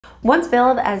Once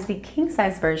billed as the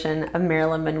king-size version of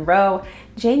Marilyn Monroe,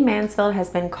 Jayne Mansfield has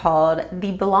been called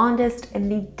the blondest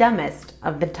and the dumbest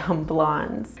of the dumb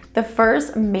blondes. The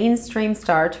first mainstream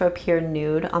star to appear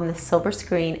nude on the silver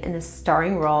screen in a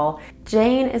starring role,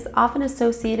 Jayne is often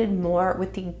associated more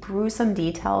with the gruesome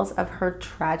details of her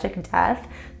tragic death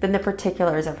than the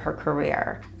particulars of her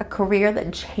career. A career that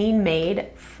Jayne made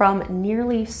from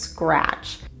nearly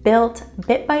scratch, built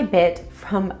bit by bit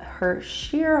from her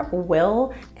sheer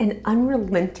will and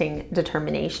unrelenting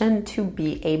determination to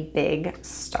be a big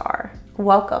star.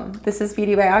 Welcome. This is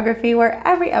Beauty Biography, where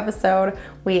every episode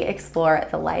we explore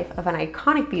the life of an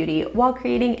iconic beauty while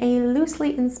creating a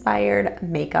loosely inspired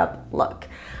makeup look.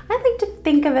 I like to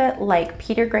think of it like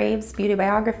Peter Graves' Beauty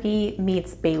Biography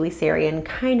meets Bailey Sarian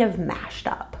kind of mashed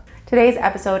up. Today's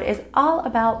episode is all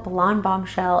about blonde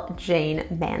bombshell Jayne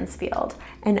Mansfield,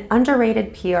 an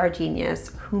underrated PR genius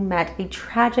who met a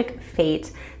tragic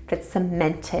fate that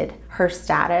cemented her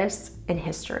status in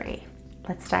history.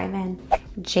 Let's dive in.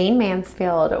 Jayne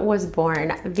Mansfield was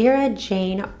born Vera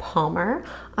Jane Palmer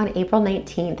on April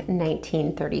 19th,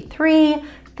 1933.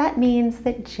 That means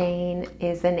that Jayne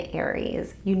is an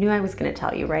Aries. You knew I was going to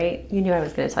tell you, right? You knew I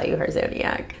was going to tell you her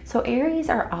zodiac. So Aries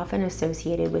are often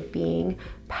associated with being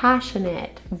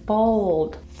passionate,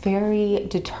 bold, very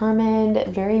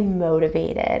determined, very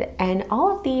motivated. And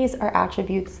all of these are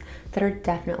attributes that are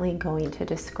definitely going to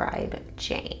describe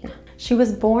Jayne. She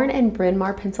was born in Bryn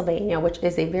Mawr, Pennsylvania, which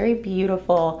is a very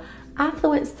beautiful,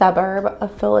 affluent suburb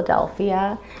of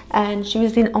Philadelphia, and she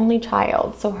was the only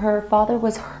child. So her father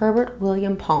was Herbert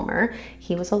William Palmer.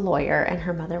 He was a lawyer, and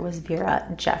her mother was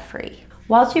Vera Jeffrey.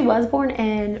 While she was born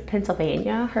in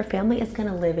Pennsylvania, her family is going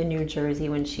to live in New Jersey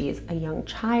when she's a young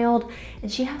child,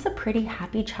 and she has a pretty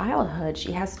happy childhood.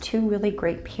 She has two really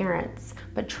great parents,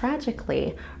 but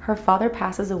tragically, her father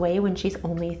passes away when she's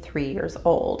only 3 years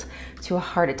old to a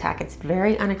heart attack. It's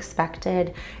very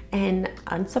unexpected, and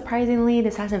unsurprisingly,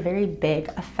 this has a very big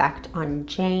effect on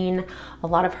Jayne. A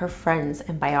lot of her friends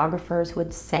and biographers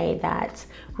would say that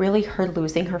really her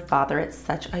losing her father at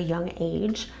such a young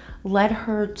age led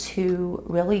her to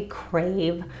really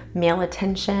crave male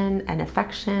attention and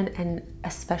affection and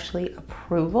especially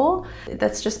approval.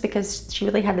 That's just because she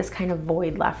really had this kind of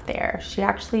void left there. She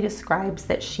actually describes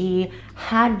that she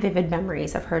had vivid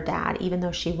memories of her dad, even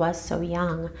though she was so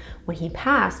young. When he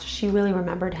passed, she really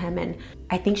remembered him, and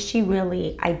I think she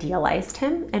really idealized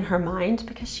him in her mind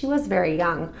because she was very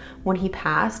young when he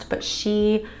passed, but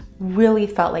she really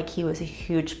felt like he was a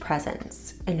huge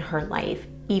presence in her life,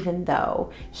 even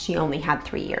though she only had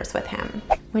 3 years with him.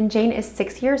 When Jayne is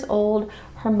 6 years old,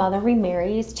 her mother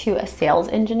remarries to a sales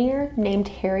engineer named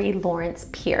Harry Lawrence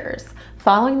Pierce.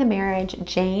 Following the marriage,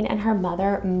 Jayne and her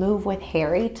mother move with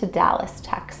Harry to Dallas,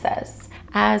 Texas.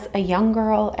 As a young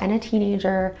girl and a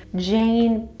teenager,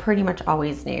 Jayne pretty much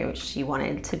always knew she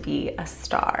wanted to be a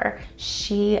star.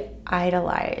 She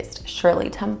idolized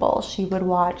Shirley Temple. She would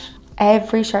watch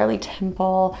every Shirley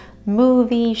Temple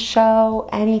movie, show,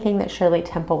 anything that Shirley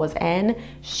Temple was in,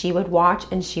 she would watch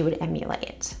and she would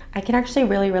emulate. I can actually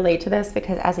really relate to this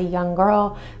because as a young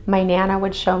girl, my Nana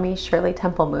would show me Shirley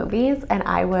Temple movies and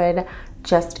I would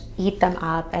just eat them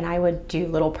up, and I would do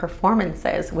little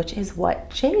performances, which is what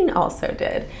Jayne also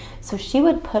did. So she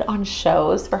would put on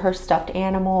shows for her stuffed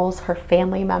animals, her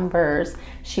family members.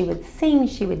 She would sing,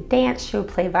 she would dance, she would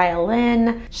play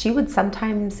violin. She would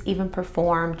sometimes even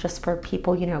perform just for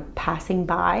people, you know, passing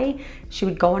by. She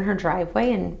would go in her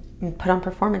driveway and put on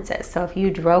performances. So if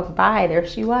you drove by, there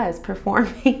she was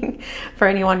performing for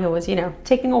anyone who was, you know,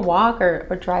 taking a walk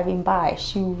or driving by.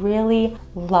 She really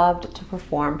loved to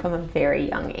perform from a very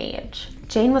young age.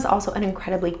 Jayne was also an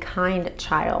incredibly kind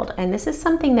child, and this is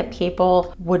something that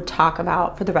people would talk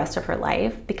about for the rest of her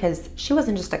life because she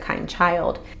wasn't just a kind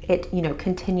child. It, you know,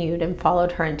 continued and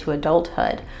followed her into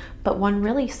adulthood. But one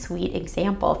really sweet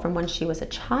example from when she was a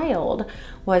child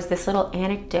was this little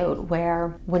anecdote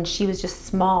where when she was just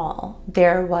small,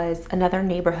 there was another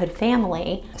neighborhood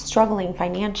family struggling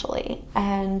financially.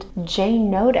 And Jayne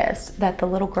noticed that the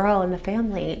little girl in the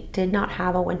family did not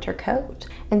have a winter coat.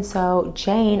 And so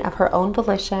Jayne, of her own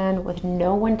volition, with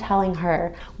no one telling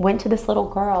her, went to this little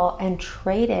girl and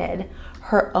traded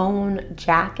her own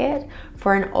jacket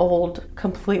for an old,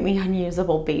 completely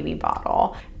unusable baby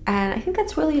bottle. And I think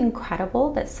that's really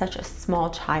incredible that such a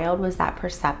small child was that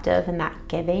perceptive and that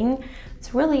giving.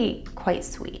 It's really quite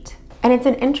sweet. And it's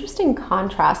an interesting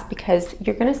contrast because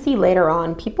you're gonna see later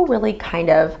on, people really kind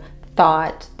of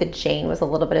thought that Jayne was a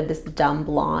little bit of this dumb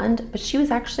blonde, but she was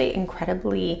actually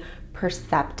incredibly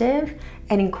perceptive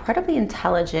and incredibly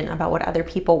intelligent about what other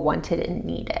people wanted and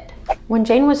needed. When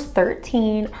Jayne was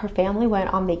 13, her family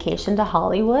went on vacation to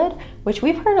Hollywood which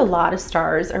we've heard a lot of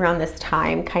stars around this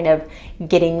time kind of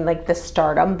getting like the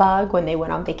stardom bug when they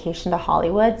went on vacation to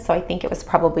Hollywood. So I think it was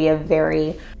probably a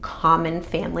very common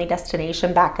family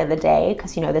destination back in the day,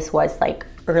 because you know, this was like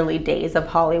early days of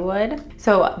Hollywood.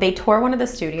 So they tour one of the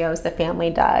studios, the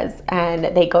family does,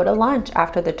 and they go to lunch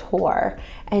after the tour.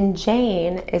 And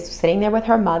Jayne is sitting there with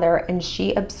her mother, and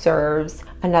she observes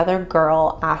another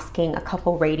girl asking a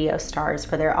couple radio stars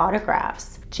for their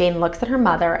autographs. Jayne looks at her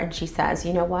mother and she says,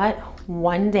 you know what?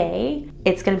 One day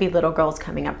it's gonna be little girls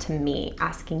coming up to me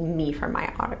asking me for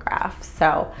my autograph.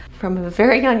 So from a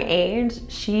very young age,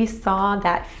 she saw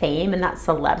that fame and that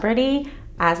celebrity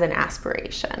as an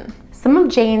aspiration. Some of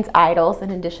Jayne's idols, in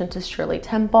addition to Shirley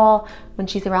Temple, when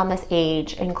she's around this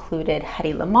age, included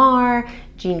Hedy Lamarr,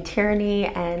 Jean Tierney,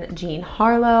 and Jean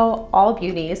Harlow, all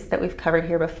beauties that we've covered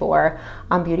here before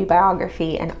on Beauty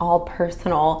Biography, and all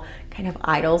personal kind of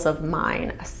idols of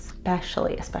mine,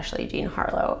 especially Jean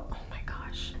Harlow. Oh my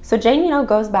gosh. So Jayne, you know,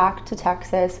 goes back to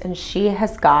Texas, and she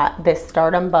has got this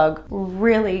stardom bug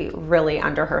really, really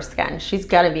under her skin. She's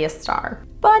gonna be a star.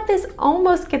 But this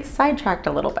almost gets sidetracked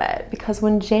a little bit, because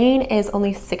when Jayne is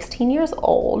only 16 years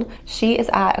old, she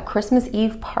is at a Christmas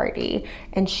Eve party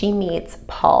and she meets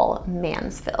Paul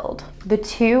Mansfield. The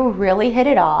two really hit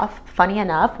it off. Funny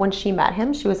enough, when she met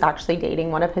him, she was actually dating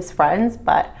one of his friends,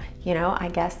 but you know, I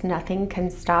guess nothing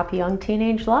can stop young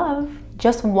teenage love.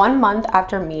 Just 1 month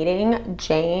after meeting,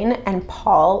 Jayne and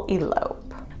Paul elope.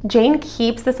 Jayne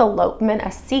keeps this elopement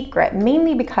a secret,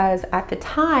 mainly because at the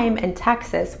time in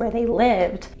Texas where they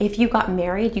lived, if you got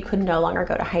married, you could no longer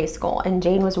go to high school. And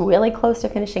Jayne was really close to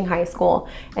finishing high school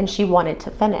and she wanted to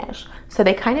finish. So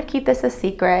they kind of keep this a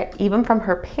secret, even from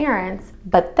her parents.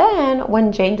 But then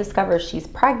when Jayne discovers she's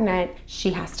pregnant,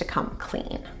 she has to come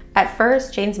clean. At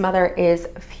first, Jayne's mother is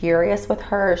furious with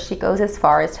her. She goes as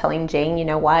far as telling Jayne, you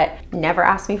know what, never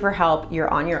ask me for help.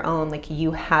 You're on your own. Like,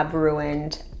 you have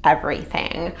ruined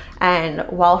everything. And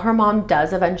while her mom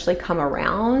does eventually come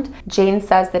around, Jayne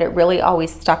says that it really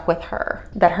always stuck with her,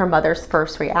 that her mother's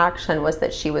first reaction was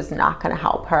that she was not going to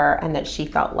help her and that she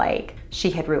felt like she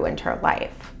had ruined her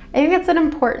life. I think it's an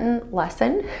important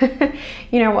lesson.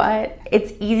 You know what?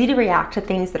 It's easy to react to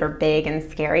things that are big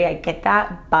and scary. I get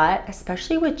that, but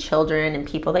especially with children and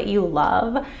people that you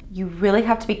love, you really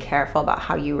have to be careful about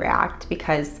how you react,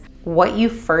 because what you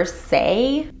first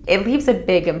say, it leaves a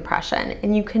big impression,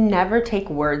 and you can never take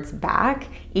words back,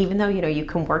 even though, you know, you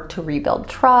can work to rebuild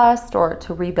trust or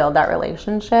to rebuild that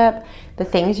relationship. The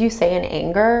things you say in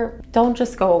anger don't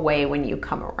just go away when you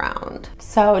come around.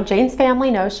 So Jayne's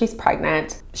family knows she's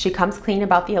pregnant. She comes clean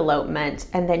about the elopement,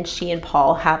 and then she and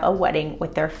Paul have a wedding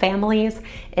with their families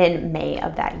in May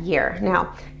of that year.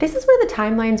 Now, this is where the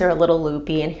timelines are a little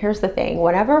loopy, and here's the thing.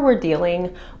 Whenever we're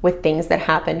dealing with things that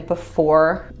happened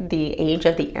before the age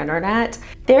of the internet,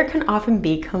 there can often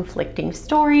be conflicting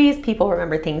stories. People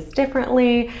remember things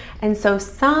differently. And so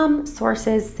some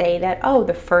sources say that, oh,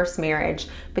 the first marriage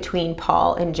between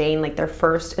Paul and Jayne, like their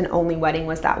first and only wedding,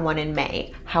 was that one in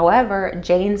May. However,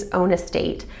 Jayne's own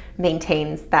estate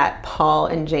maintains that Paul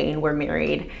and Jayne were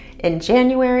married in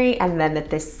January, and then that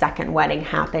this second wedding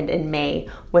happened in May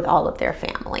with all of their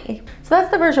family. So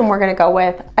that's the version we're gonna go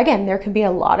with. Again, there can be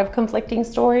a lot of conflicting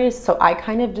stories, so I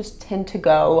kind of just tend to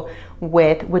go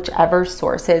with whichever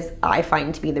sources I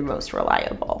find to be the most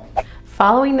reliable.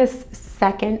 Following this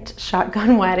second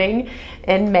shotgun wedding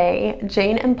in May,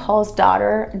 Jayne and Paul's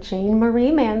daughter, Jayne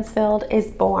Marie Mansfield, is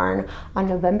born on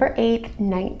November 8th,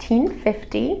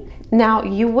 1950. Now,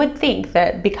 you would think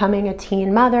that becoming a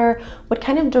teen mother would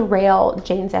kind of derail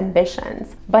Jayne's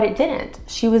ambitions, but it didn't.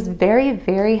 She was very,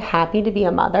 very happy to be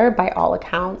a mother by all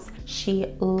accounts. She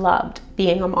loved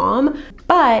being a mom,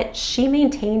 but she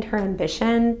maintained her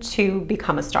ambition to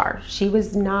become a star. She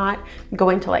was not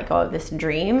going to let go of this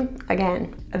dream.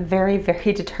 Again, a very,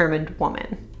 very determined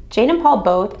woman. Jayne and Paul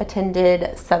both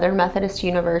attended Southern Methodist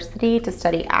University to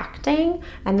study acting,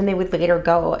 and then they would later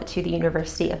go to the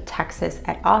University of Texas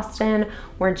at Austin,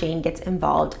 where Jayne gets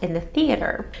involved in the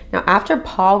theater. Now, after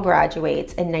Paul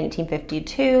graduates in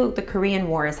 1952, the Korean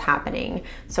War is happening,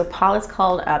 so Paul is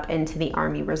called up into the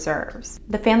Army Reserves.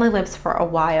 The family lives for a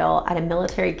while at a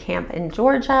military camp in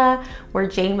Georgia, where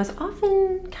Jayne was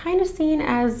often kind of seen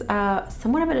as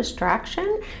somewhat of a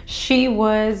distraction. She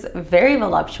was very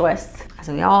voluptuous, as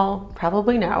we all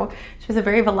probably know. She was a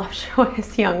very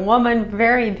voluptuous young woman,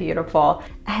 very beautiful,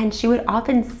 and she would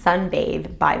often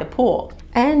sunbathe by the pool.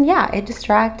 And yeah, it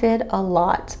distracted a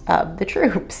lot of the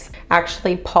troops.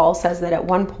 Actually, Paul says that at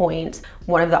one point,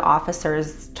 one of the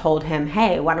officers told him,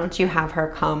 hey, why don't you have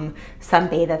her come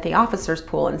sunbathe at the officer's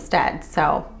pool instead?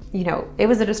 So, you know, it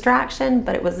was a distraction,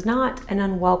 but it was not an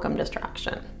unwelcome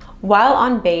distraction. While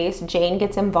on base, Jayne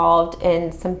gets involved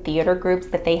in some theater groups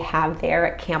that they have there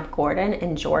at Camp Gordon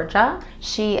in Georgia.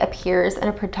 She appears in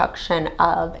a production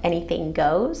of Anything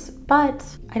Goes,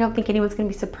 but I don't think anyone's gonna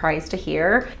be surprised to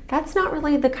hear that's not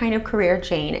really the kind of career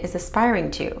Jayne is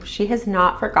aspiring to. She has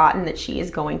not forgotten that she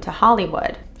is going to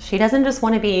Hollywood. She doesn't just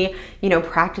want to be,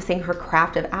 practicing her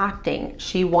craft of acting.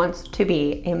 She wants to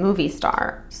be a movie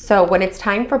star. So when it's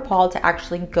time for Paul to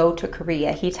actually go to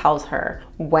Korea, he tells her,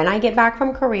 when I get back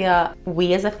from Korea,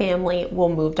 we as a family will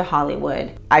move to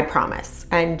Hollywood. I promise.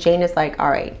 And Jayne is like, all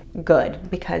right, good,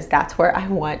 because that's where I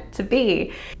want to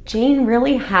be. Jayne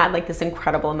really had like this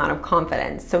incredible amount of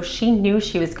confidence. So she knew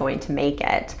she was going to make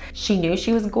it. She knew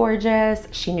she was gorgeous.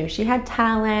 She knew she had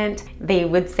talent. They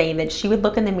would say that she would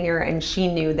look in the mirror and she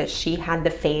knew that she had the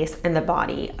face and the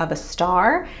body of a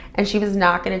star, and she was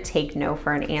not going to take no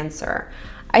for an answer.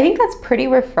 I think that's pretty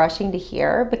refreshing to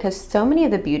hear, because so many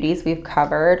of the beauties we've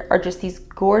covered are just these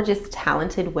gorgeous,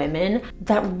 talented women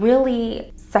that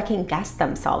really second guess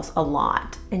themselves a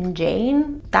lot. And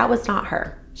Jayne, that was not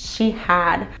her. She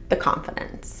had the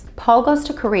confidence. Paul goes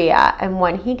to Korea, and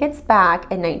when he gets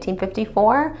back in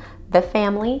 1954, the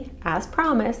family, as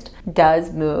promised,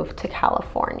 does move to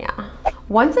California.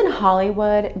 Once in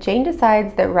Hollywood, Jayne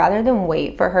decides that rather than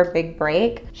wait for her big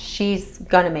break, she's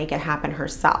gonna make it happen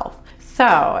herself.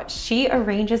 So she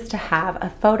arranges to have a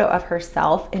photo of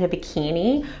herself in a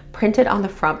bikini printed on the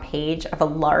front page of a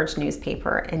large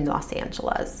newspaper in Los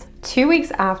Angeles. 2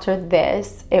 weeks after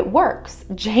this, it works.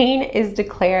 Jayne is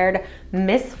declared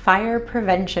Miss Fire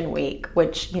Prevention Week,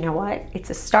 which, you know what? It's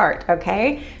a start,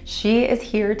 okay? She is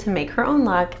here to make her own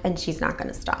luck, and she's not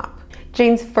gonna stop.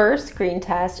 Jayne's first screen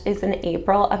test is in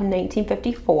April of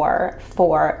 1954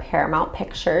 for Paramount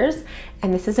Pictures.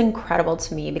 And this is incredible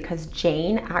to me because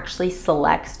Jayne actually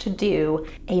selects to do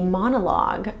a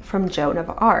monologue from Joan of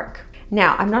Arc.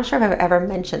 Now, I'm not sure if I've ever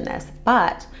mentioned this,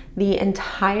 but the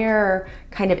entire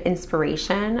kind of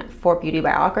inspiration for Beauty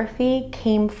Biography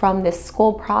came from this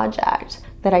school project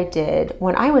that I did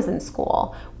when I was in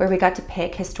school, where we got to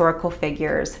pick historical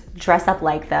figures, dress up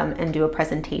like them, and do a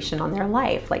presentation on their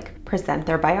life, like present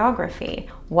their biography.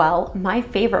 Well, my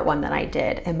favorite one that I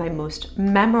did, and my most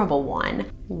memorable one,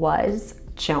 was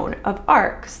Joan of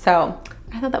Arc. So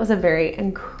I thought that was a very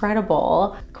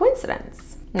incredible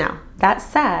coincidence. Now, that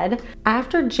said,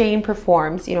 after Jayne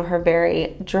performs, her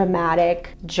very dramatic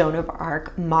Joan of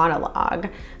Arc monologue,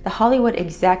 the Hollywood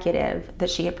executive that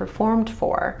she had performed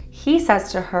for, he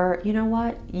says to her, you know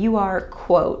what? You are,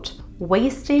 quote,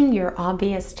 wasting your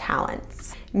obvious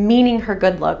talents, meaning her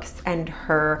good looks and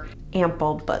her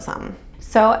ample bosom.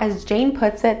 So as Jayne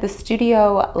puts it, the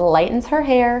studio lightens her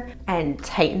hair and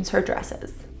tightens her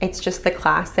dresses. It's just the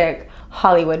classic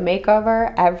Hollywood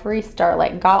makeover. Every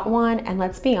starlet got one, and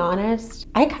let's be honest,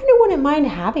 I kind of wouldn't mind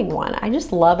having one. I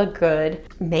just love a good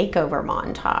makeover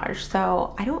montage,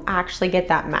 so I don't actually get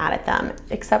that mad at them,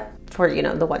 except for,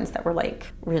 the ones that were like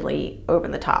really over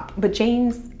the top. But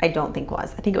Jayne's, I don't think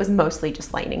was. I think it was mostly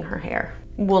just lightening her hair.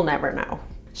 We'll never know.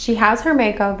 She has her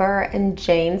makeover, and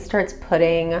Jayne starts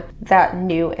putting that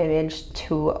new image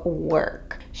to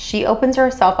work. She opens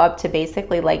herself up to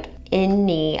basically like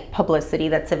any publicity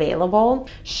that's available.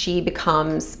 She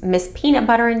becomes Miss Peanut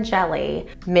Butter and Jelly,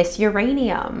 Miss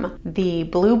Uranium, the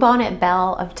Bluebonnet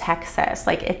Belle of Texas.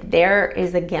 Like, if there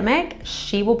is a gimmick,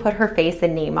 she will put her face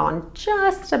and name on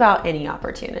just about any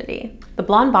opportunity. The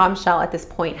blonde bombshell at this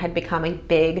point had become a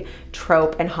big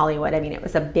trope in Hollywood. I mean, it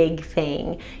was a big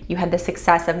thing. You had the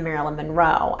success of Marilyn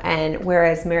Monroe, and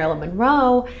whereas Marilyn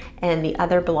Monroe and the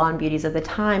other blonde beauties of the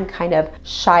time kind of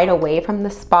shied away from the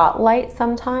spotlight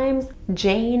sometimes,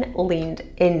 Jayne leaned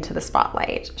into the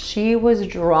spotlight. She was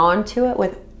drawn to it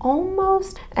with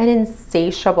almost an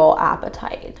insatiable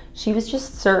appetite. She was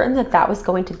just certain that that was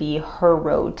going to be her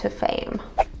road to fame.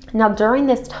 Now, during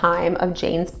this time of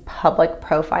Jayne's public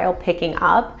profile picking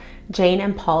up, Jayne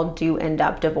and Paul do end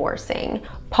up divorcing.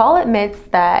 Paul admits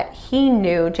that he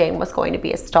knew Jayne was going to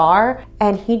be a star,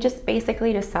 and he just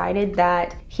basically decided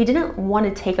that he didn't want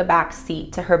to take a back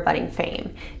seat to her budding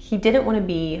fame. He didn't want to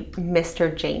be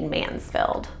Mr. Jayne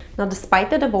Mansfield. Now, despite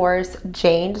the divorce,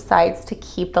 Jayne decides to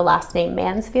keep the last name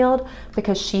Mansfield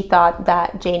because she thought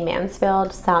that Jayne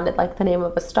Mansfield sounded like the name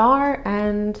of a star,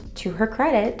 and to her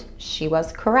credit, she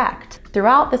was correct.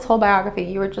 Throughout this whole biography,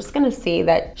 you were just gonna see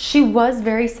that she was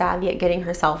very savvy at getting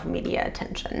herself media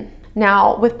attention.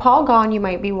 Now, with Paul gone, you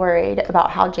might be worried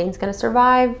about how Jayne's gonna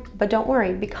survive, but don't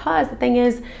worry, because the thing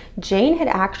is, Jayne had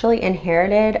actually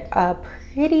inherited a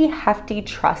pretty hefty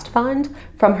trust fund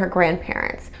from her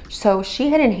grandparents. So she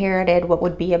had inherited what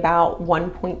would be about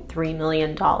 $1.3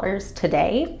 million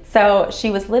today. So she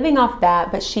was living off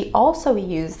that, but she also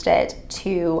used it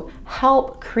to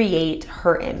help create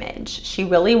her image. She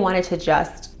really wanted to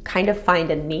just kind of find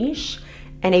a niche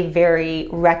and a very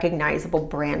recognizable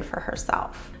brand for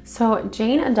herself. So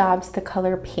Jayne adopts the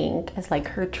color pink as like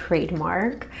her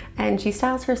trademark, and she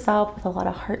styles herself with a lot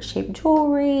of heart-shaped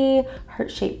jewelry,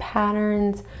 heart-shaped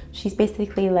patterns. She's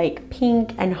basically like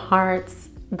pink and hearts.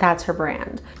 That's her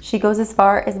brand. She goes as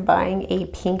far as buying a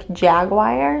pink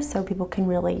Jaguar so people can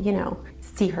really, you know,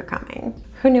 see her coming.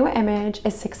 Her new image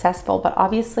is successful, but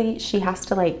obviously she has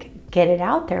to like get it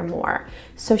out there more.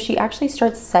 So she actually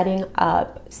starts setting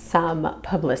up some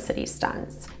publicity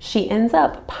stunts. She ends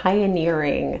up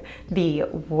pioneering the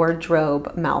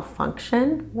wardrobe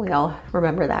malfunction. We all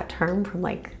remember that term from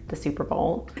like the Super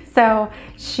Bowl. So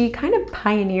she kind of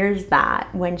pioneers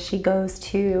that when she goes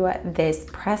to this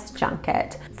press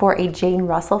junket for a Jane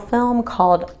Russell film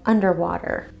called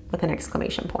Underwater, with an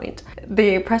exclamation point.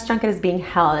 The press junket is being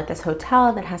held at this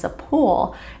hotel that has a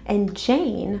pool, and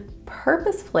Jayne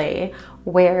purposefully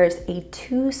wears a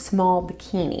too small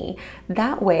bikini.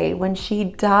 That way, when she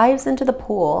dives into the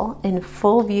pool in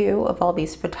full view of all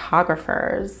these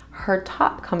photographers, her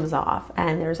top comes off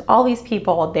and there's all these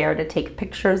people there to take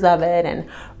pictures of it and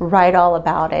write all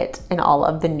about it in all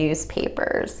of the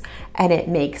newspapers. And it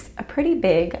makes a pretty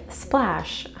big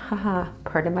splash. Haha,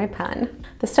 pardon my pun.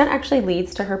 The stunt actually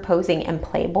leads to her posing in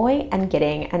Playboy and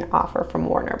getting an offer from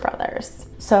Warner Brothers.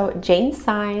 So Jayne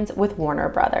signs with Warner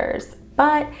Brothers,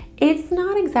 but it's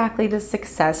not exactly the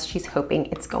success she's hoping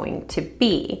it's going to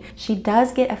be. She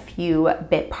does get a few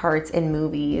bit parts in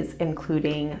movies,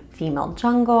 including Female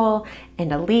Jungle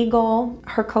and Illegal.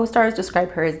 Her co-stars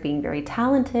describe her as being very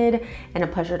talented and a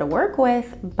pleasure to work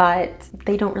with, but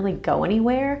they don't really go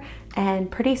anywhere.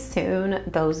 And pretty soon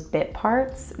those bit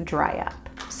parts dry up.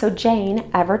 So Jayne,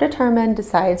 ever determined,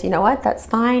 decides, you know what, that's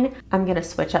fine. I'm gonna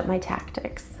switch up my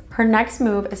tactics. Her next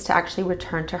move is to actually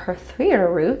return to her theater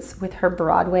roots with her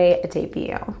Broadway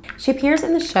debut. She appears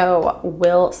in the show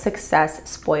Will Success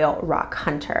Spoil Rock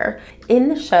Hunter. In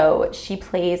the show, she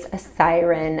plays a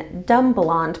siren, dumb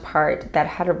blonde part that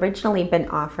had originally been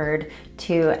offered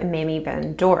to Mamie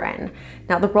Van Doren.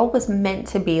 Now, the role was meant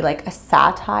to be like a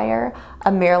satire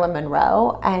of Marilyn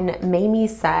Monroe, and Mamie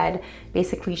said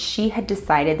basically she had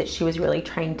decided that she was really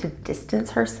trying to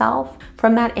distance herself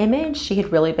from that image. She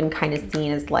had really been kind of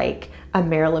seen as like a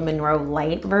Marilyn Monroe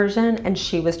light version, and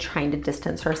she was trying to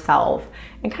distance herself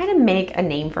and kind of make a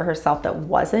name for herself that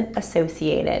wasn't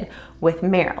associated with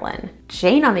Marilyn.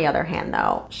 Jayne, on the other hand,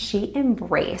 though, she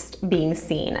embraced being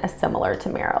seen as similar to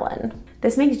Marilyn.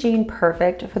 This makes Jayne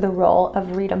perfect for the role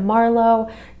of Rita Marlowe.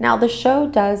 Now, the show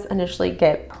does initially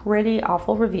get pretty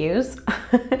awful reviews,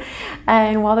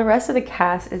 and while the rest of the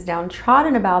cast is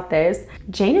downtrodden about this,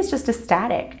 Jayne is just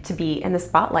ecstatic to be in the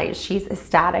spotlight. She's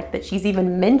ecstatic that she's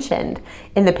even mentioned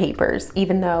in the papers,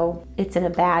 even though it's in a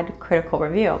bad critical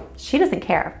review. She doesn't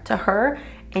care. To her,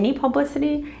 any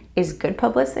publicity is good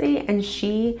publicity, and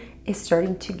she is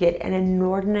starting to get an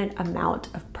inordinate amount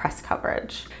of press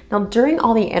coverage. Now, during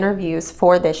all the interviews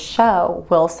for this show,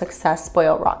 Will Success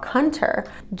Spoil Rock Hunter,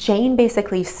 Jayne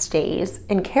basically stays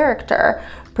in character,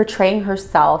 portraying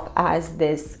herself as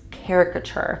this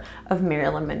caricature of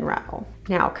Marilyn Monroe.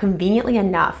 Now, conveniently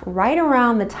enough, right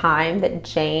around the time that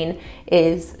Jayne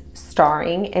is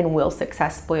starring in Will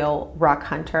Success Spoil Rock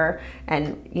Hunter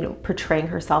and, you know, portraying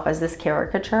herself as this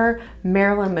caricature,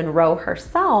 Marilyn Monroe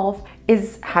herself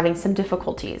is having some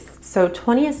difficulties. So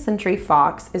 20th Century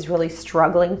Fox is really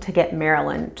struggling to get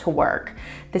Marilyn to work.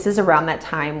 This is around that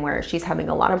time where she's having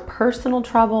a lot of personal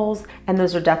troubles, and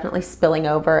those are definitely spilling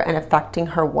over and affecting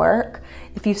her work.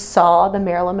 If you saw the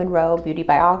Marilyn Monroe Beauty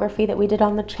Biography that we did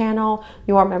on the channel,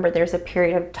 you'll remember there's a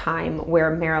period of time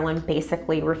where Marilyn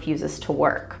basically refuses to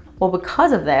work. Well,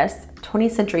 because of this,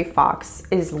 20th Century Fox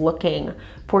is looking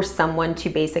for someone to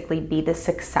basically be the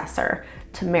successor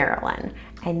to Marilyn.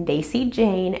 And they see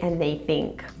Jayne and they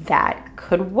think that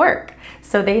could work.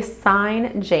 So they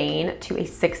sign Jayne to a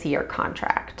 6-year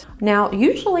contract. Now,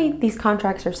 usually these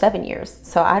contracts are 7 years.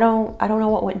 So I don't know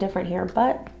what went different here,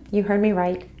 but you heard me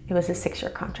right. It was a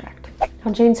 6-year contract.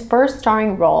 Now, Jayne's first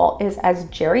starring role is as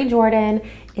Jerry Jordan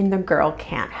in The Girl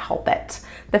Can't Help It.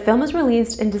 The film was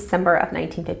released in December of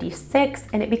 1956,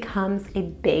 and it becomes a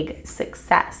big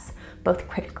success. both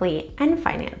critically and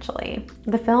financially.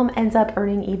 The film ends up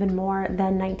earning even more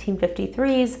than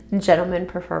 1953's Gentlemen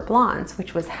Prefer Blondes,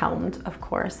 which was helmed, of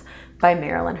course, by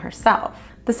Marilyn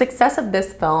herself. The success of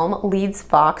this film leads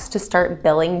Fox to start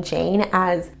billing Jayne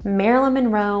as Marilyn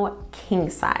Monroe king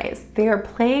size. They are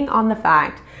playing on the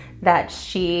fact that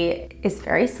she is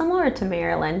very similar to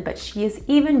Marilyn, but she is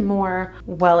even more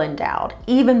well-endowed,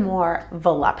 even more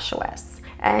voluptuous.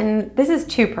 And this is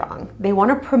two-pronged. They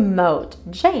want to promote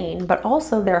Jayne, but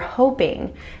also they're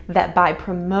hoping that by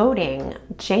promoting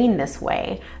Jayne this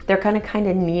way, they're going to kind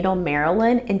of needle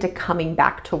Marilyn into coming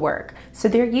back to work. So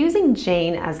they're using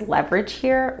Jayne as leverage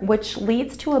here, which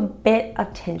leads to a bit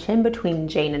of tension between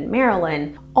Jayne and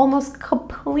Marilyn, almost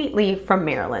completely from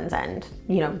Marilyn's end.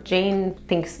 You know, Jayne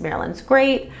thinks Marilyn's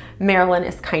great. Marilyn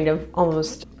is kind of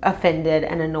almost offended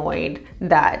and annoyed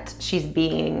that she's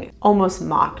being almost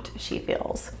mocked, she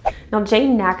feels. Now,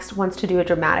 Jayne next wants to do a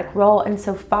dramatic role, and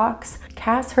so Fox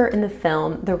casts her in the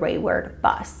film The Wayward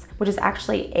Bus, which is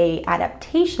actually an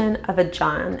adaptation of a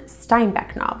John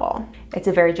Steinbeck novel. It's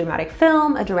a very dramatic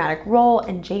film, a dramatic role,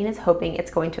 and Jayne is hoping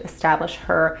it's going to establish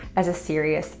her as a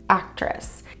serious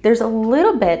actress. There's a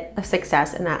little bit of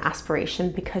success in that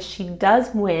aspiration because she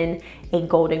does win a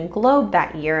Golden Globe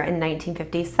that year in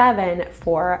 1957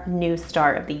 for New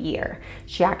Star of the Year.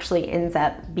 She actually ends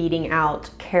up beating out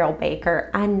Carol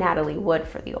Baker and Natalie Wood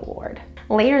for the award.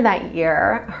 Later that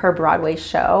year, her Broadway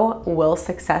show, Will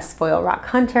Success Spoil Rock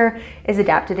Hunter, is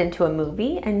adapted into a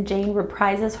movie, and Jayne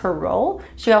reprises her role.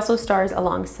 She also stars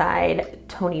alongside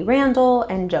Tony Randall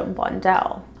and Joan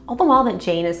Blondell. All the while that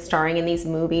Jayne is starring in these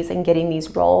movies and getting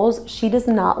these roles, she does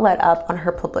not let up on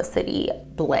her publicity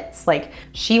blitz. Like,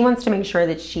 she wants to make sure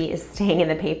that she is staying in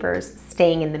the papers,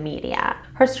 staying in the media.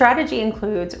 Her strategy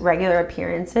includes regular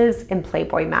appearances in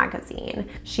Playboy magazine.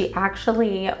 She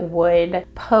actually would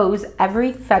pose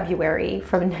every February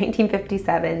from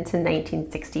 1957 to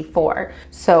 1964.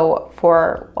 So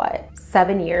for what,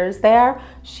 7 years there,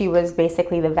 she was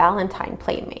basically the Valentine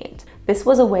playmate. This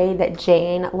was a way that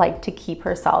Jayne liked to keep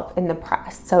herself in the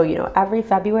press. So, you know, every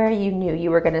February you knew you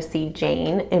were going to see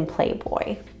Jayne in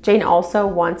Playboy. Jayne also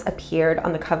once appeared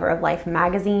on the cover of Life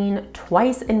magazine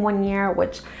twice in 1 year,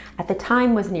 which at the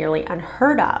time was nearly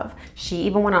unheard of. She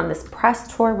even went on this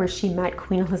press tour where she met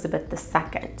Queen Elizabeth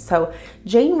II. So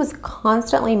Jayne was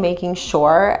constantly making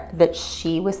sure that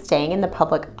she was staying in the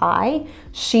public eye.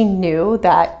 She knew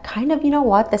that kind of, you know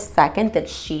what, the second that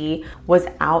she was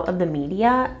out of the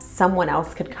media, someone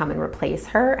else could come and replace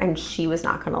her, and she was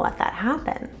not going to let that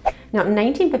happen. Now, in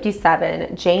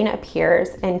 1957, Jayne appears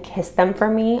in Kiss Them For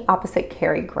Me opposite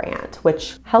Cary Grant,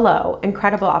 which, hello,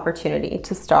 incredible opportunity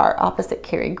to star opposite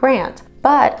Cary Grant.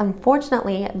 But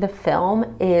unfortunately, the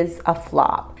film is a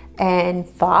flop. And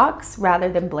Fox,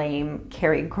 rather than blame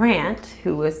Cary Grant,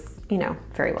 who was, you know,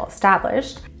 very well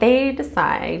established, they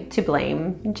decide to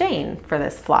blame Jayne for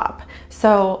this flop.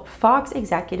 So Fox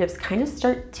executives kind of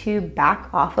start to back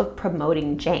off of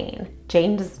promoting Jayne.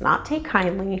 Jayne does not take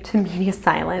kindly to media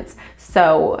silence,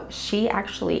 so she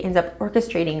actually ends up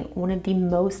orchestrating one of the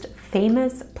most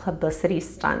famous publicity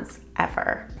stunts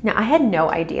ever. Now, I had no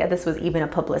idea this was even a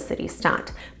publicity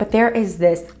stunt, but there is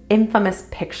this infamous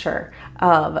picture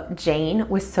of Jayne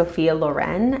with Sophia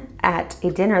Loren at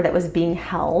a dinner that was being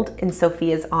held in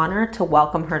Sophia's honor to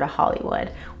welcome her to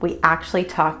Hollywood. We actually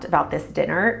talked about this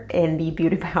dinner in the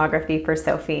Beauty Biography for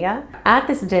Sophia. At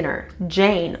this dinner,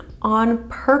 Jayne, on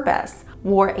purpose,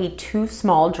 wore a too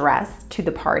small dress to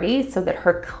the party so that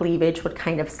her cleavage would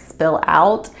kind of spill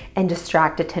out and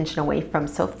distract attention away from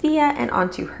Sophia and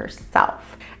onto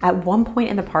herself. At one point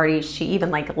in the party, she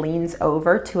even leans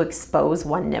over to expose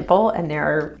one nipple, and there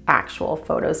are actual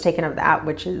photos taken of that,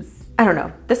 which is, I don't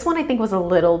know. This one I think was a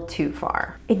little too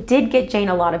far. It did get Jayne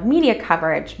a lot of media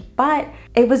coverage, but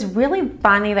it was really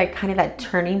finally kind of that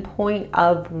turning point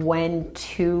of when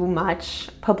too much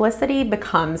publicity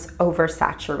becomes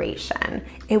oversaturation.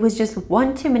 It was just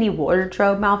one too many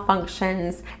wardrobe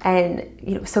malfunctions, and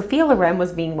you know, Sophia Loren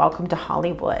was being welcomed to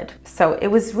Hollywood. So it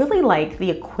was really like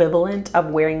the equivalent of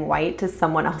wearing white to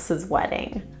someone else's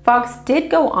wedding. Fox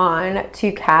did go on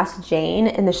to cast Jayne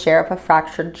in The Sheriff of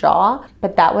Fractured Jaw,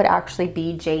 but that would actually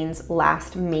be Jayne's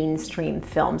last mainstream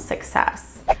film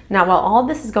success. Now, while all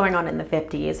this is going on in the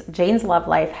 50s, Jayne's love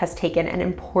life has taken an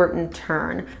important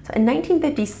turn. So in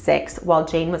 1956, while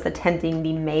Jayne was attending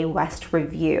the Mae West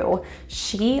Review,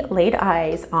 she laid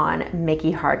eyes on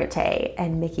Mickey Hargitay,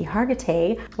 and Mickey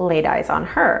Hargitay laid eyes on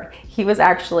her. He was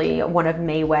actually one of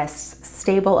Mae West's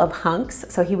stable of hunks,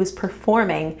 so he was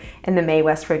performing in the Mae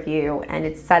West Review, and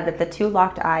it's said that the two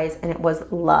locked eyes and it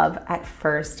was love at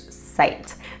first sight.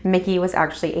 sight. Mickey was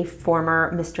actually a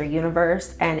former Mr.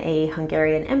 Universe and a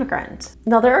Hungarian immigrant.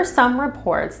 Now, there are some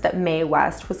reports that Mae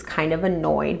West was kind of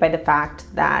annoyed by the fact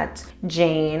that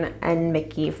Jayne and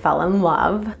Mickey fell in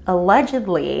love.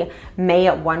 Allegedly, Mae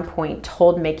at one point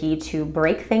told Mickey to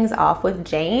break things off with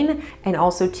Jayne and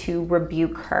also to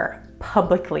rebuke her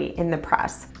publicly in the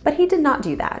press, but he did not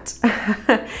do that.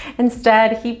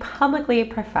 Instead, he publicly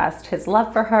professed his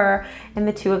love for her, and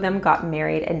the two of them got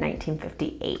married in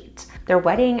 1958. Their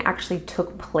wedding actually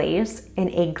took place in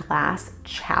a glass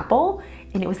chapel,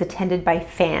 and it was attended by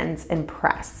fans and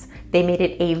press. They made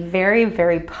it a very,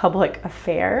 very public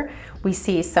affair. We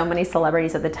see so many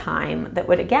celebrities at the time that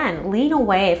would, again, lean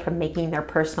away from making their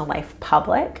personal life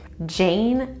public.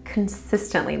 Jayne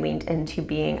consistently leaned into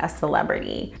being a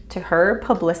celebrity. To her,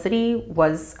 publicity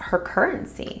was her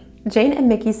currency. Jayne and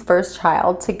Mickey's first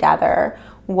child together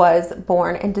was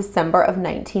born in December of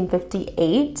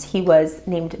 1958. He was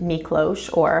named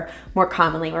Miklos, or more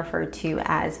commonly referred to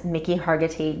as Mickey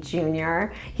Hargitay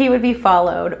Jr. He would be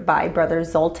followed by brother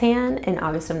Zoltan in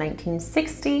August of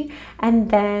 1960, and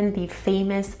then the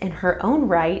famous in her own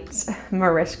right,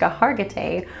 Mariska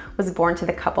Hargitay, was born to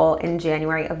the couple in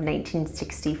January of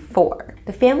 1964.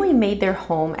 The family made their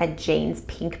home at Jayne's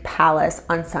Pink Palace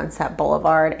on Sunset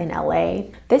Boulevard in LA.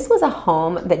 This was a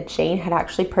home that Jayne had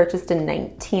actually purchased in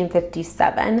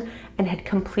 1957 and had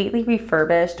completely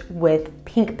refurbished with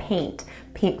pink paint,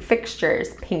 pink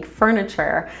fixtures, pink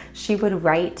furniture. She would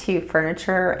write to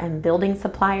furniture and building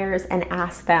suppliers and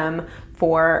ask them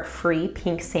for free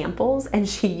pink samples, and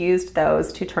she used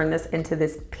those to turn this into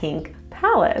this pink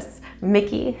palace.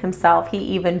 Mickey himself, he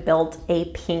even built a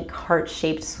pink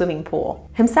heart-shaped swimming pool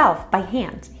himself by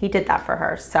hand. He did that for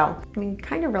her. So, I mean,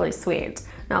 kind of really sweet.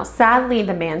 Now, sadly,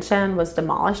 the mansion was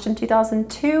demolished in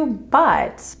 2002,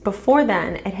 but before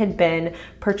then, it had been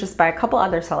purchased by a couple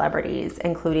other celebrities,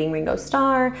 including Ringo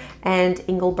Starr and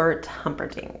Engelbert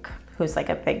Humperdinck, who's like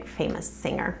a big famous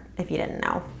singer, if you didn't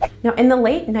know. Now, in the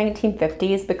late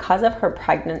 1950s, because of her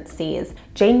pregnancies,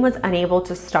 Jayne was unable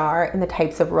to star in the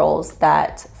types of roles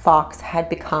that Fox had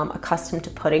become accustomed to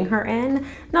putting her in.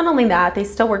 Not only that, they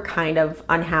still were kind of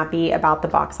unhappy about the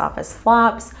box office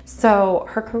flops, so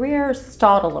her career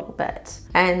stalled a little bit.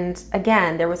 And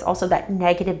again, there was also that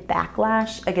negative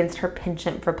backlash against her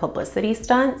penchant for publicity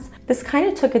stunts. This kind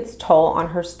of took its toll on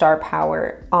her star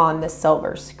power on the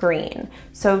silver screen.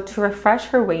 So to refresh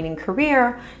her waning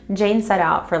career, Jayne set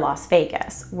out for Las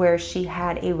Vegas, where she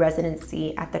had a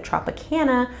residency at the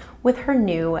Tropicana with her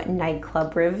new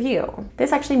nightclub review.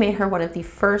 This actually made her one of the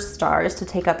first stars to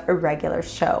take up a regular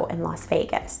show in Las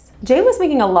Vegas. Jayne was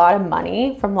making a lot of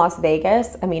money from Las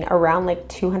Vegas. I mean, around like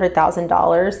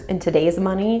 $200,000 in today's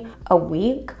money a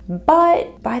week.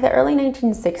 But by the early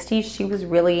 1960s, she was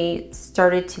really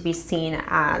started to be seen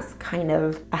as kind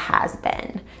of a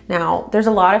has-been. Now, there's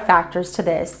a lot of factors to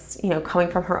this, you know, coming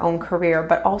from her own career,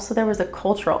 but also there was a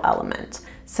cultural element.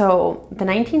 So the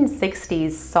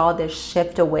 1960s saw this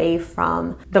shift away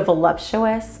from the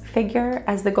voluptuous figure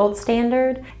as the gold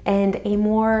standard, and a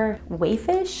more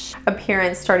waifish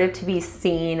appearance started to be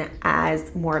seen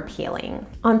as more appealing.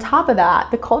 On top of that,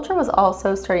 the culture was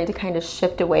also starting to kind of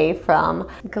shift away from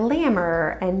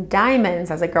glamour and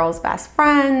diamonds as a girl's best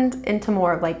friend into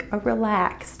more of like a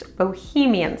relaxed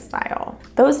bohemian style.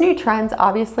 Those new trends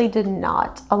obviously did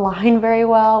not align very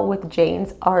well with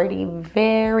Jayne's already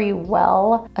very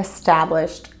well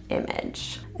established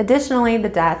image. Additionally, the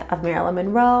death of Marilyn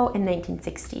Monroe in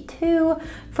 1962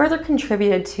 further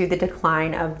contributed to the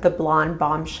decline of the blonde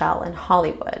bombshell in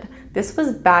Hollywood. This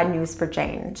was bad news for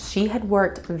Jayne. She had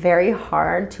worked very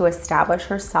hard to establish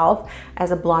herself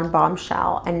as a blonde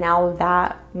bombshell, and now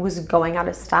that was going out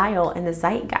of style in the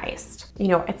zeitgeist. You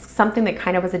know, it's something that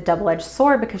kind of was a double-edged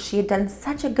sword because she had done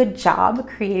such a good job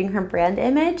creating her brand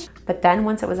image, but then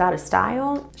once it was out of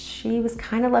style, she was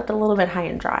kind of left a little bit high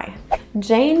and dry.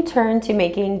 Jayne turned to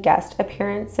making guest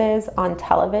appearances on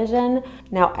television.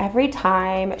 Now, every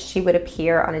time she would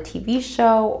appear on a TV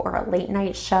show or a late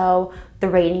night show, the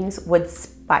ratings would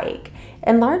spike,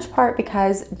 in large part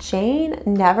because Jayne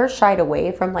never shied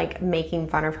away from like making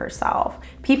fun of herself.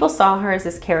 People saw her as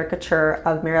this caricature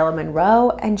of Marilyn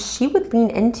Monroe, and she would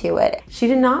lean into it. She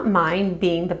did not mind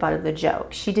being the butt of the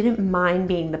joke. She didn't mind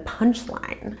being the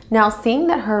punchline. Now, seeing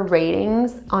that her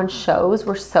ratings on shows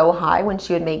were so high when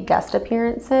she would make guest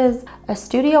appearances, a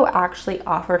studio actually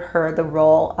offered her the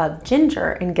role of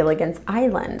Ginger in Gilligan's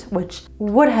Island, which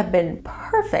would have been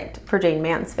perfect for Jayne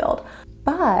Mansfield.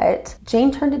 But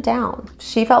Jayne turned it down.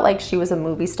 She felt like she was a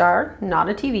movie star, not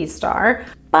a TV star.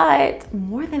 But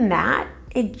more than that,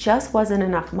 it just wasn't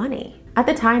enough money. At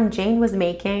the time, Jayne was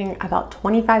making about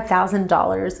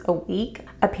 $25,000 a week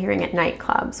appearing at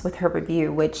nightclubs with her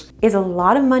revue, which is a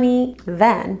lot of money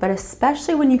then, but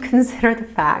especially when you consider the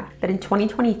fact that in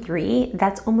 2023,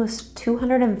 that's almost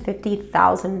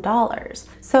 $250,000.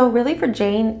 So really for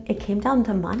Jayne, it came down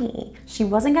to money. She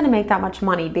wasn't gonna make that much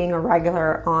money being a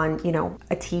regular on,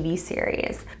 a TV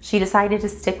series. She decided to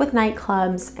stick with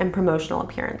nightclubs and promotional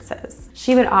appearances.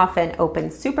 She would often open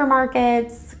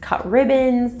supermarkets, cut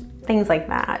ribbons, things like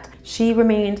that. She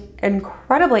remained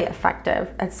incredibly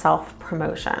effective at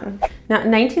self-promotion. Now,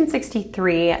 in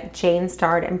 1963, Jayne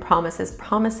starred in Promises,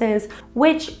 Promises,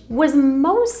 which was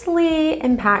mostly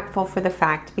impactful for the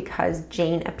fact because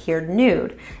Jayne appeared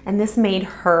nude, and this made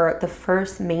her the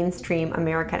first mainstream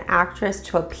American actress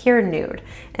to appear nude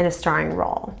in a starring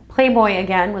role. Playboy,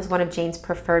 again, was one of Jayne's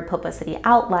preferred publicity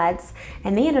outlets,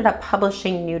 and they ended up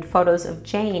publishing nude photos of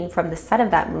Jayne from the set of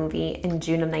that movie in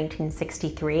June of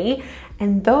 1963,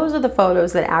 and those are the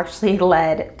photos that actually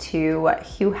led to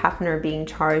Hugh Hefner being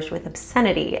charged with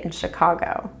obscenity in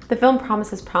Chicago. The film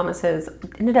Promises, Promises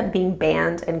ended up being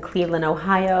banned in Cleveland,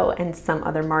 Ohio, and some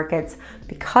other markets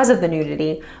because of the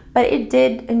nudity, but it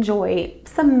did enjoy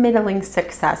some middling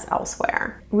success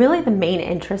elsewhere. Really, the main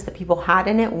interest that people had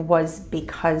in it was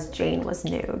because Jayne was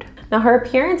nude. Now, her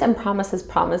appearance in Promises,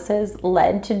 Promises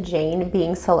led to Jayne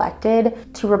being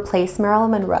selected to replace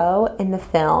Marilyn Monroe in the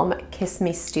film Kiss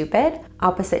Me Stupid,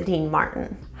 opposite Dean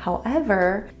Martin.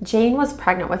 However, Jayne was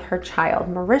pregnant with her child,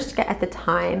 Mariska, at the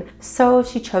time, so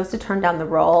she chose to turn down the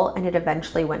role, and it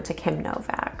eventually went to Kim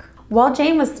Novak. While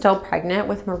Jayne was still pregnant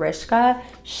with Mariska,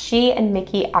 she and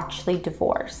Mickey actually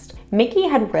divorced. Mickey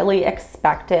had really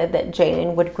expected that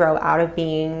Jayne would grow out of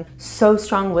being so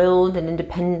strong-willed and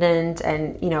independent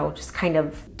and, just kind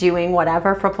of doing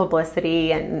whatever for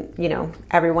publicity and,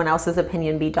 everyone else's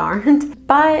opinion be darned.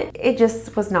 But it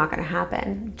just was not gonna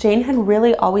happen. Jayne had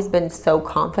really always been so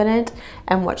confident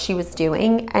in what she was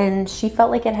doing, and she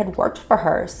felt like it had worked for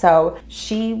her. So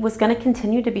she was gonna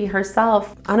continue to be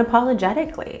herself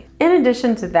unapologetically. In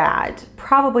addition to that,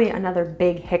 probably another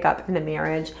big hiccup in the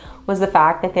marriage was the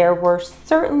fact that there were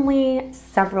certainly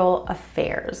several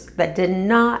affairs that did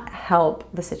not help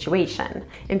the situation,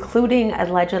 including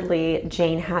allegedly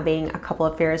Jayne having a couple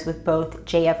affairs with both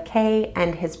JFK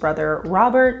and his brother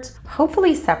Robert,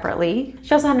 hopefully separately.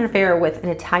 She also had an affair with an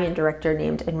Italian director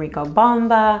named Enrico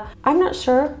Bomba. I'm not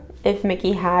sure if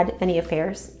Mickey had any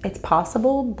affairs. It's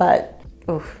possible, but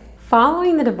oof.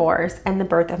 Following the divorce and the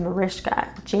birth of Mariska,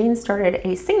 Jayne started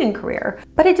a singing career,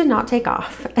 but it did not take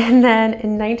off. And then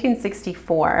in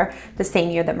 1964, the same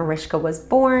year that Mariska was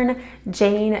born,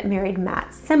 Jayne married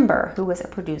Matt Cimber, who was a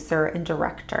producer and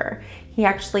director. He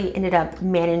actually ended up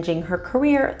managing her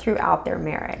career throughout their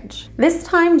marriage. This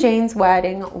time, Jayne's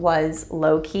wedding was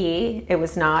low-key. It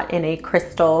was not in a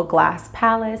crystal glass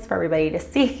palace for everybody to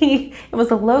see. It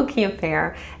was a low-key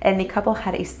affair, and the couple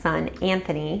had a son,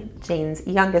 Anthony, Jayne's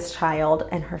youngest child,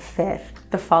 and her fifth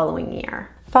the following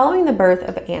year. Following the birth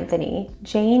of Anthony,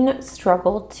 Jayne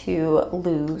struggled to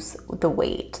lose the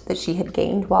weight that she had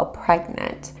gained while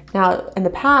pregnant. Now, in the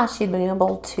past, she'd been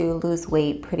able to lose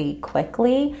weight pretty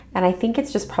quickly, and I think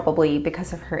it's just probably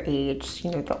because of her age.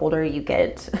 The older you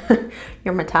get,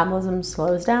 your metabolism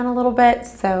slows down a little bit,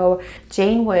 so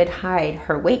Jayne would hide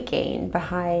her weight gain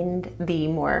behind the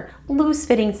more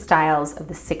loose-fitting styles of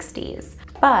the 60s.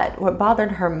 But what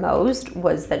bothered her most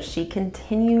was that she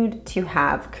continued to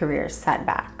have career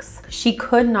setbacks. She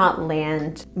could not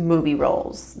land movie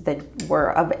roles that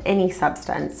were of any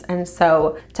substance, and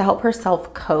so to help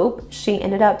herself cope, she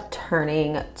ended up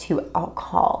turning to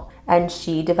alcohol, and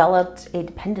she developed a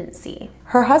dependency.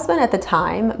 Her husband at the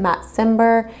time, Matt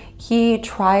Cimber, he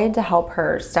tried to help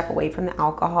her step away from the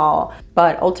alcohol,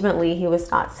 but ultimately he was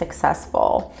not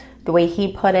successful. The way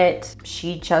he put it,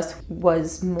 she just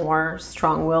was more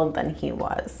strong-willed than he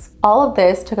was. All of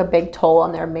this took a big toll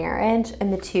on their marriage,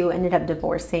 and the two ended up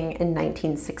divorcing in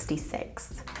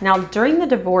 1966. Now, during the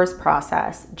divorce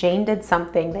process, Jayne did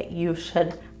something that you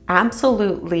should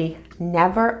absolutely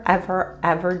never, ever,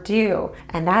 ever do,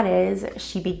 and that is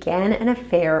she began an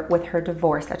affair with her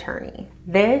divorce attorney.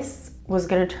 This was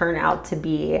going to turn out to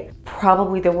be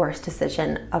probably the worst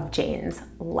decision of Jayne's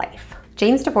life.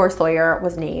 Jayne's divorce lawyer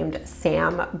was named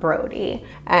Sam Brody,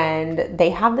 and they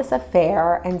have this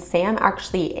affair, and Sam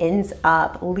actually ends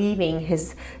up leaving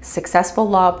his successful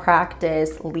law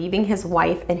practice, leaving his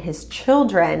wife and his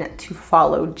children to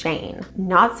follow Jayne.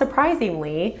 Not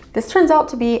surprisingly, this turns out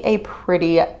to be a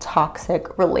pretty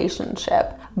toxic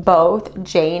relationship. both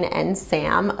Jayne and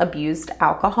Sam abused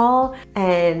alcohol,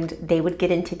 and they would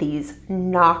get into these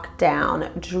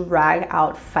knockdown, drag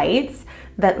out fights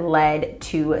that led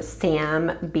to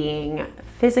Sam being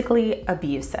physically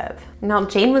abusive. Now,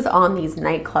 Jayne was on these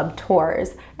nightclub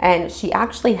tours, and she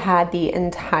actually had the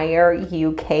entire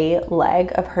UK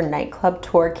leg of her nightclub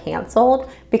tour canceled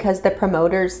because the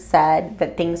promoters said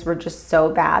that things were just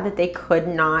so bad that they could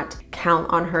not count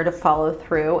on her to follow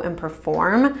through and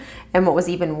perform. And what was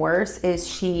even worse is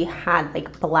she had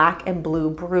like black and blue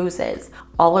bruises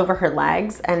all over her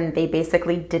legs, and they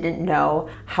basically didn't know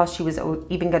how she was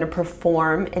even going to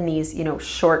perform in these,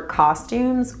 short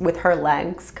costumes with her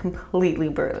legs completely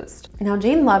bruised. Now,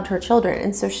 Jayne loved her children,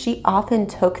 and so she often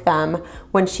took them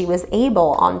when she was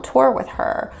able on tour with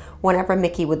her, whenever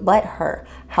Mickey would let her.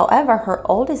 However, her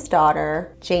oldest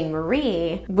daughter, Jayne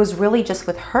Marie, was really just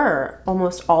with her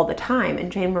almost all the time,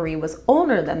 and Jayne Marie was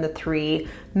older than the three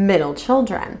middle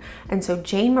children. And so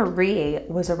Jayne Marie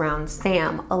was around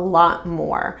Sam a lot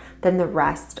more than the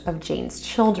rest of Jayne's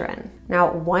children.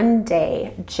 Now, one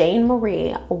day, Jayne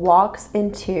Marie walks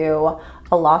into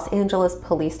a Los Angeles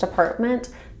police department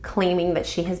claiming that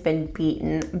she has been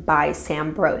beaten by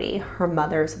Sam Brody, her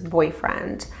mother's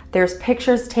boyfriend. There's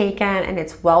pictures taken, and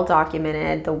it's well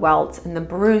documented, the welts and the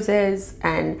bruises,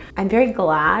 and I'm very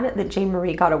glad that Jayne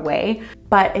Marie got away,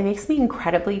 but it makes me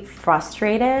incredibly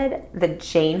frustrated that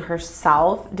Jayne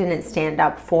herself didn't stand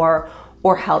up for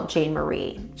or help Jayne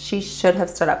Marie. She should have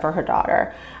stood up for her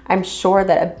daughter. I'm sure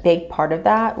that a big part of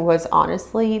that was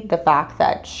honestly the fact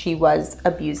that she was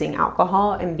abusing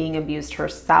alcohol and being abused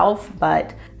herself,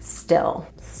 but still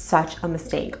such a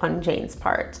mistake on Jayne's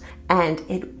part. And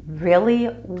it really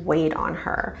weighed on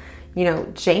her.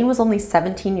 Jayne was only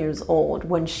 17 years old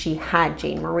when she had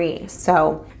Jayne Marie.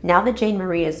 So now that Jayne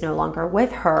Marie is no longer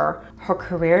with her, her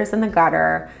career is in the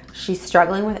gutter. She's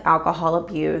struggling with alcohol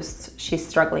abuse. She's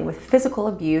struggling with physical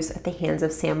abuse at the hands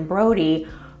of Sam Brody.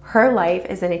 Her life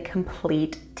is in a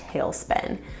complete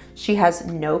tailspin. She has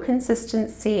no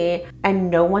consistency and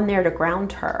no one there to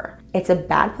ground her. It's a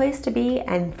bad place to be,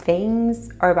 and things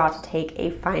are about to take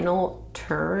a final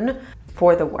turn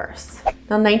for the worse.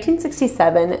 Now,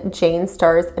 1967, Jayne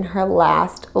stars in her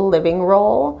last living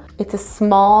role. It's a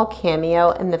small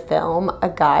cameo in the film A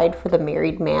Guide for the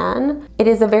Married Man. It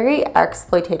is a very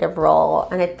exploitative role,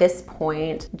 and at this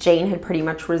point, Jayne had pretty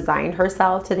much resigned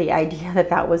herself to the idea that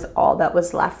that was all that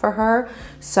was left for her.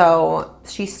 So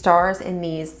she stars in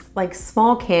these like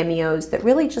small cameos that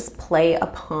really just play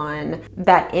upon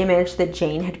that image that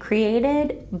Jayne had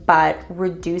created, but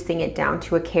reducing it down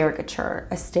to a caricature,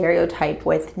 a stereotype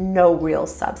with no real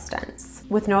substance.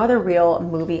 With no other real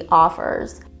movie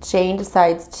offers, Jayne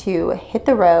decides to hit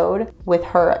the road with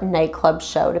her nightclub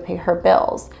show to pay her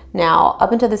bills. Now,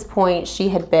 up until this point, she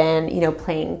had been,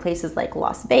 playing places like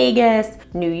Las Vegas,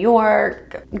 New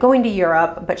York, going to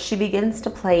Europe, but she begins to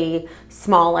play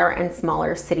smaller and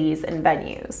smaller cities and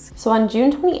venues. So on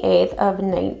June 28th of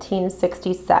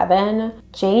 1967,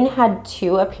 Jayne had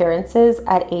 2 appearances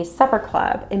at a supper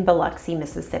club in Biloxi,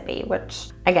 Mississippi, which,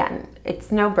 again,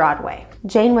 it's no Broadway.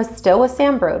 Jayne was still with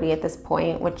Sam Brody at this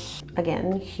point, which,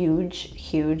 again, huge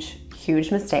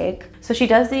mistake. So she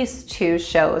does these 2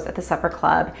 shows at the supper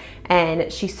club,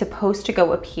 and she's supposed to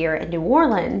go appear in New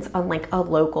Orleans on like a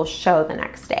local show the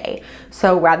next day.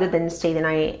 So rather than stay the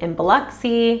night in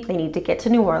Biloxi, they need to get to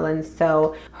New Orleans.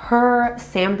 So her,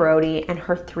 Sam Brody, and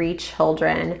her 3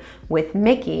 children with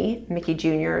Mickey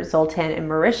Jr., Zoltan, and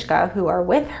Mariska, who are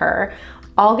with her,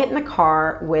 all get in the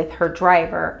car with her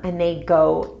driver, and they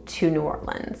go to New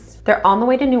Orleans. They're on the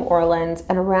way to New Orleans,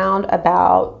 and around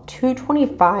about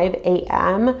 2:25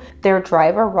 a.m., their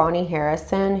driver, Ronnie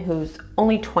Harrison, who's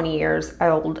only 20 years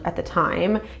old at the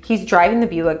time, he's driving the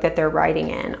Buick that they're riding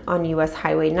in on US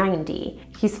Highway 90.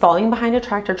 He's falling behind a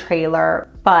tractor trailer,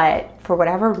 but for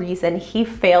whatever reason, he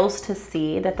fails to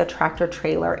see that the tractor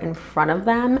trailer in front of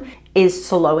them is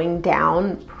slowing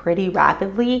down pretty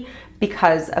rapidly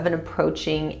because of an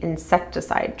approaching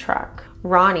insecticide truck.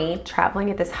 Ronnie,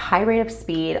 traveling at this high rate of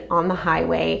speed on the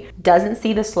highway, doesn't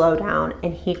see the slowdown,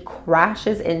 and he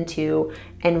crashes into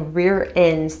and rear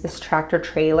ends this tractor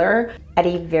trailer at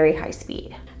a very high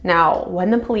speed. Now, when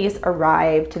the police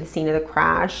arrived to the scene of the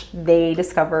crash, they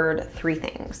discovered 3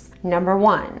 things. Number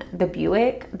 1, the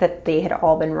Buick that they had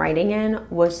all been riding in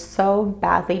was so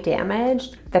badly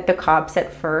damaged that the cops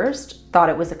at first thought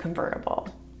it was a convertible.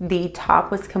 The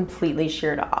top was completely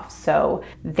sheared off, so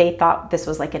they thought this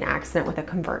was like an accident with a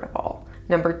convertible.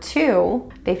 Number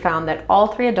 2, they found that all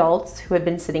 3 adults who had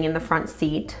been sitting in the front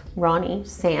seat, Ronnie,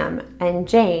 Sam, and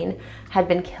Jayne, had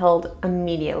been killed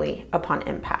immediately upon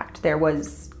impact. There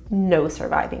was no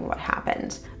surviving what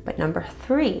happened. But number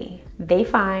 3, they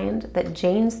find that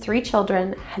Jayne's 3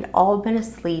 children had all been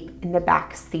asleep in the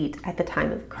back seat at the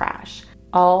time of the crash.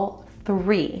 All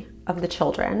 3 of the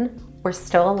children were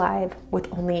still alive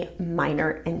with only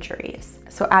minor injuries.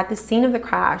 So at the scene of the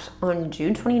crash on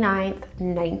June 29th,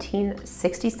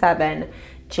 1967,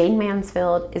 Jayne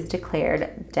Mansfield is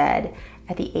declared dead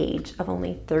at the age of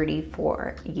only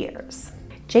 34 years.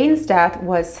 Jayne's death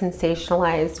was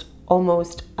sensationalized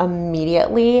almost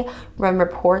immediately when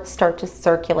reports start to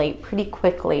circulate pretty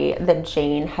quickly that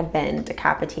Jayne had been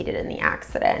decapitated in the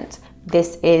accident.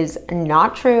 This is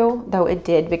not true, though it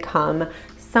did become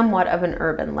somewhat of an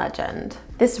urban legend.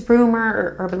 This rumor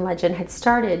or urban legend had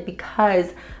started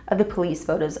because of the police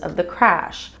photos of the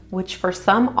crash, which for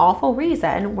some awful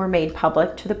reason were made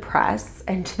public to the press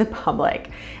and to the public.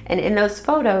 And in those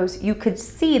photos, you could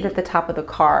see that the top of the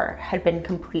car had been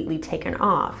completely taken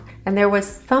off. And there was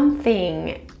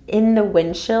something in the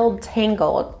windshield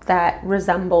tangled that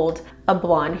resembled a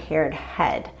blonde-haired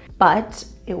head. But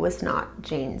it was not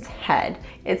Jayne's head.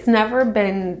 It's never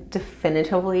been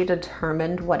definitively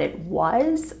determined what it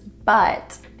was,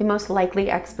 but the most likely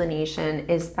explanation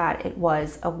is that it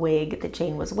was a wig that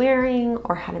Jayne was wearing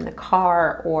or had in the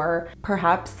car, or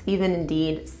perhaps even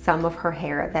indeed some of her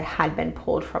hair that had been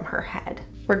pulled from her head.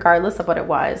 Regardless of what it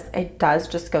was, it does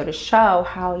just go to show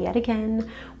how, yet again,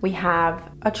 we have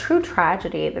a true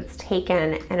tragedy that's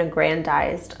taken and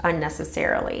aggrandized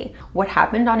unnecessarily. What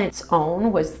happened on its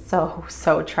own was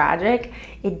so tragic,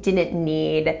 it didn't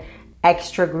need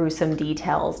extra gruesome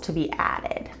details to be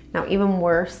added. Now, even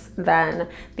worse than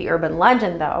the urban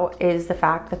legend, though, is the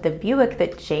fact that the Buick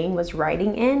that Jayne was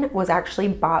riding in was actually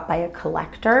bought by a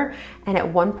collector, and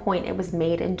at one point it was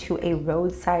made into a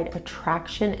roadside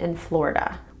attraction in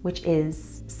Florida, which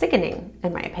is sickening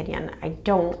in my opinion. I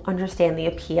don't understand the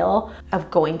appeal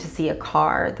of going to see a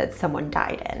car that someone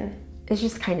died in. It's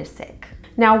just kind of sick.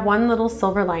 Now, one little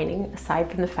silver lining,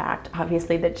 aside from the fact,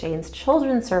 obviously, that Jayne's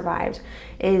children survived,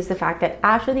 is the fact that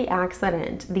after the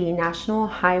accident, the National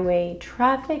Highway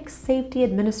Traffic Safety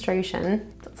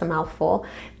Administration, that's a mouthful,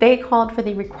 they called for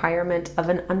the requirement of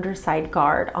an underside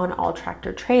guard on all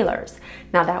tractor trailers.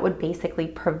 Now, that would basically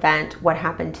prevent what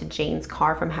happened to Jayne's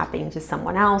car from happening to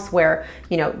someone else, where,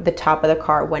 you know, the top of the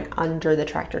car went under the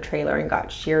tractor trailer and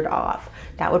got sheared off.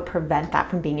 That would prevent that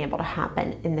from being able to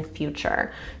happen in the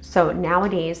future. So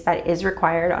nowadays, that is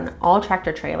required on all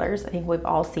tractor trailers. I think we've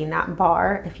all seen that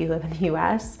bar if you live in the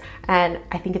US, and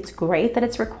I think it's great that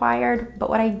it's required. But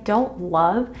what I don't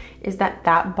love is that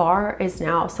that bar is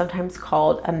now sometimes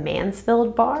called a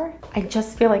Mansfield bar. I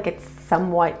just feel like it's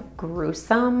somewhat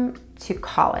gruesome to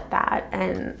call it that,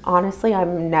 and honestly,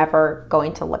 I'm never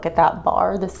going to look at that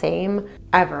bar the same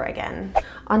ever again.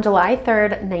 On July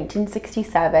 3rd,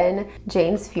 1967,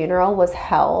 Jayne's funeral was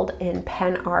held in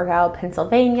Penn Argyl,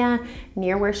 Pennsylvania,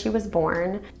 near where she was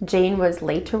born. Jayne was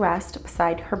laid to rest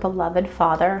beside her beloved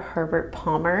father, Herbert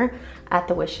Palmer, at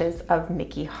the wishes of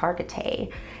Mickey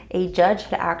Hargitay. A judge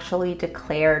had actually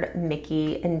declared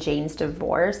Mickey and Jayne's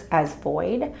divorce as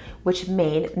void, which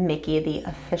made Mickey the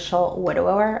official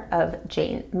widower of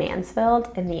Jayne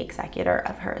Mansfield and the executor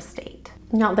of her estate.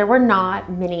 Now, there were not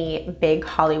many big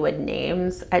Hollywood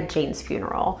names at Jayne's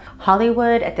funeral.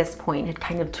 Hollywood at this point had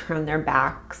kind of turned their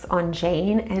backs on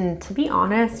Jayne, and to be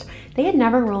honest, they had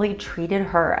never really treated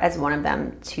her as one of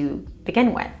them to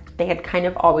begin with. They had kind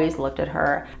of always looked at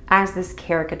her as this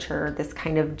caricature, this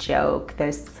kind of joke,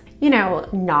 this, you know,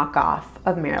 knockoff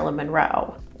of Marilyn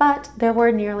Monroe. But there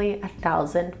were nearly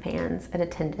 1,000 fans in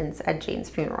attendance at Jayne's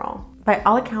funeral. By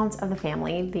all accounts of the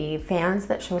family, the fans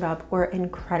that showed up were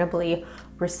incredibly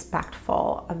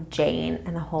respectful of Jayne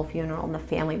and the whole funeral and the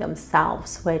family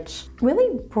themselves, which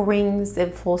really brings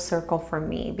it full circle for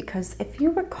me, because if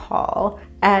you recall,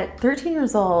 at 13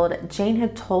 years old, Jayne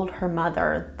had told her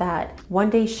mother that one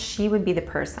day she would be the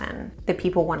person that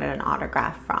people wanted an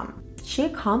autograph from. She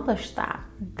accomplished that.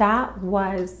 That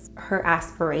was her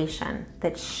aspiration,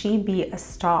 that she be a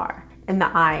star in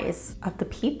the eyes of the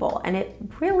people. And it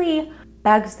really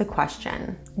begs the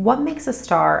question, what makes a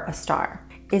star a star?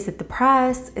 Is it the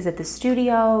press? Is it the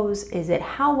studios? Is it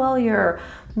how well your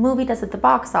movie does at the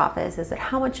box office? Is it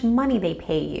how much money they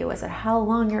pay you? Is it how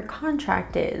long your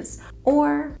contract is?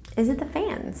 Or is it the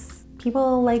fans?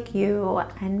 People like you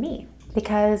and me.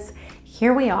 Because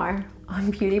here we are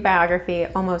on Beauty Biography,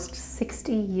 almost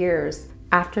 60 years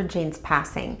after Jayne's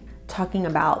passing, talking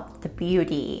about the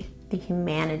beauty, the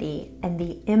humanity, and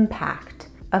the impact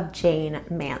of Jayne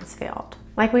Mansfield.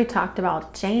 Like we talked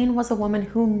about, Jayne was a woman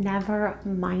who never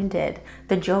minded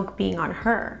the joke being on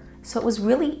her. So it was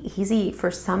really easy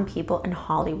for some people in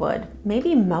Hollywood,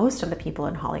 maybe most of the people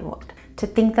in Hollywood, to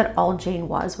think that all Jayne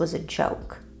was a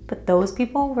joke. But those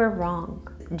people were wrong.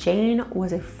 Jayne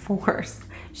was a force.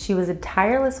 She was a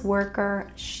tireless worker.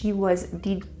 She was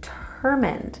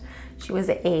determined. She was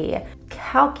a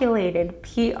calculated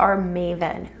PR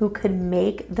maven who could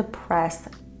make the press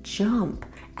jump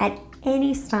at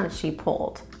any stunt she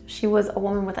pulled. She was a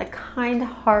woman with a kind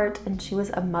heart, and she was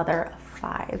a mother of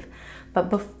 5. But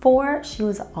before she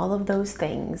was all of those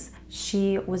things,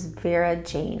 she was Vera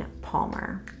Jane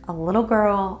Palmer, a little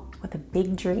girl with a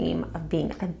big dream of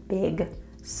being a big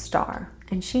star,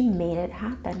 and she made it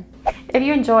happen. If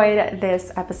you enjoyed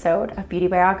this episode of Beauty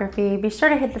Biography, be sure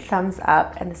to hit the thumbs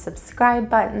up and the subscribe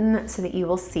button so that you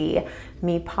will see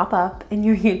me pop up in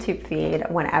your YouTube feed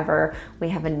whenever we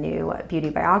have a new beauty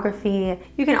biography.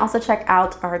 You can also check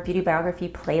out our beauty biography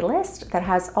playlist that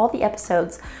has all the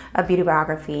episodes of Beauty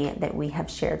Biography that we have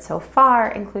shared so far,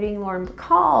 including Lauren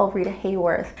Bacall, Rita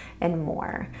Hayworth, and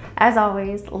more. As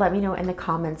always, let me know in the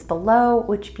comments below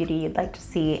which beauty you'd like to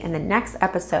see in the next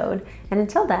episode. And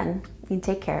until then, you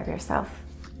take care of yourself.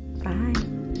 Bye.